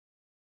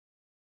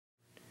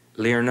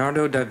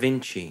Leonardo da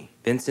Vinci,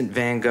 Vincent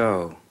van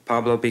Gogh,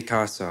 Pablo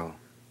Picasso,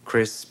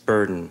 Chris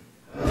Burden.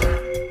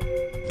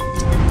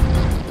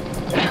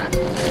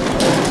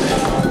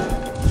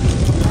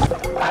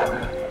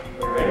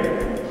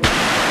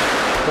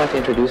 I'd like to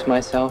introduce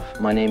myself.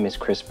 My name is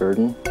Chris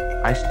Burden.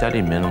 I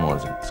studied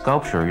minimalism.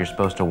 Sculpture, you're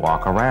supposed to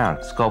walk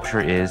around. Sculpture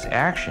is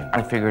action.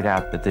 I figured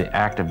out that the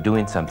act of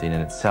doing something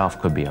in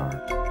itself could be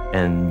art.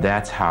 And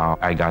that's how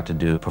I got to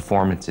do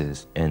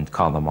performances and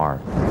call them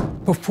art.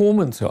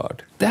 Performance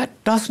art, that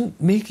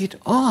doesn't make it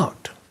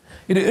art.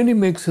 It only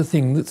makes a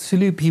thing that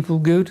silly people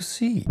go to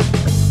see.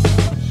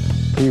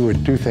 He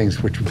would do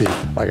things which would be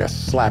like a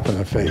slap in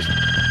the face.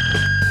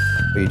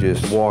 He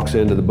just walks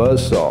into the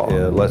buzzsaw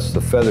and lets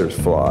the feathers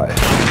fly.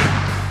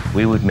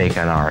 We would make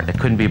an art that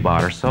couldn't be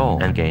bought or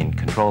sold and gain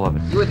control of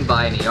it. You wouldn't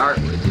buy any art,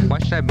 would you? Why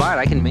should I buy it?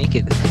 I can make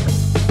it.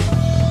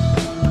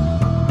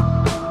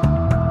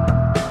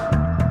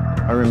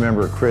 I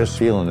remember Chris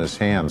feeling his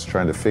hands,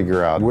 trying to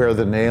figure out where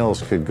the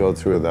nails could go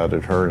through without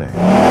it hurting.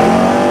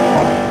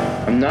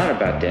 I'm not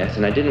about death,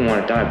 and I didn't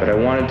want to die, but I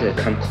wanted to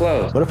come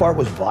close. What if art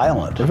was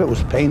violent? What if it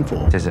was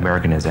painful? It's as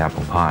American as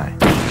apple pie.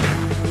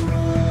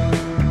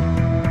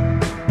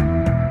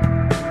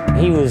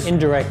 He was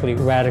indirectly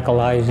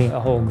radicalizing a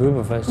whole group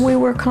of us. We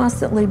were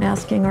constantly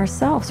asking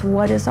ourselves,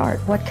 what is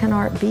art? What can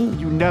art be?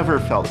 You never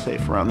felt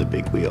safe around the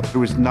big wheel. There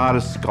was not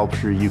a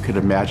sculpture you could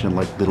imagine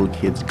like little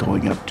kids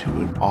going up to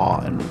in awe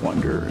and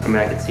wonder. I mean,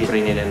 I could see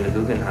putting it in the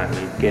Guggenheim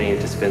and getting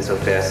it to spin so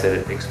fast that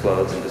it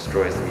explodes and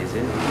destroys the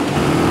museum.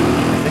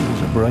 I think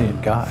he's a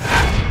brilliant guy.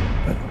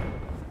 But,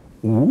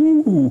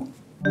 woo!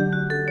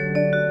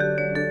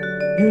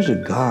 Here's a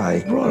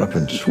guy brought up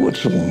in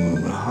Switzerland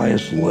with the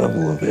highest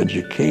level of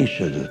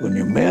education. When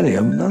you met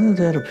him, none of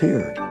that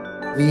appeared.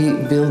 We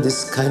build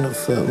this kind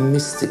of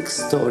mystic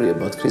story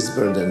about Chris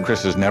Burden.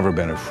 Chris has never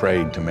been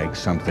afraid to make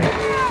something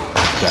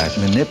that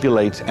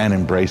manipulates and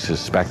embraces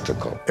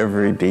spectacle.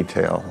 Every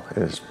detail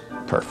is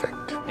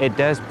perfect. It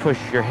does push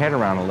your head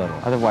around a little.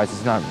 Otherwise,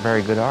 it's not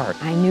very good art.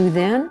 I knew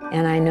then,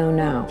 and I know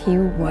now. He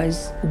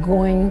was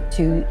going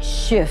to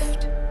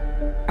shift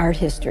art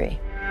history.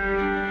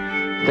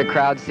 The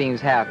crowd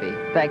seems happy.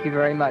 Thank you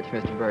very much,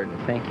 Mr. Burden.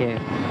 Thank you.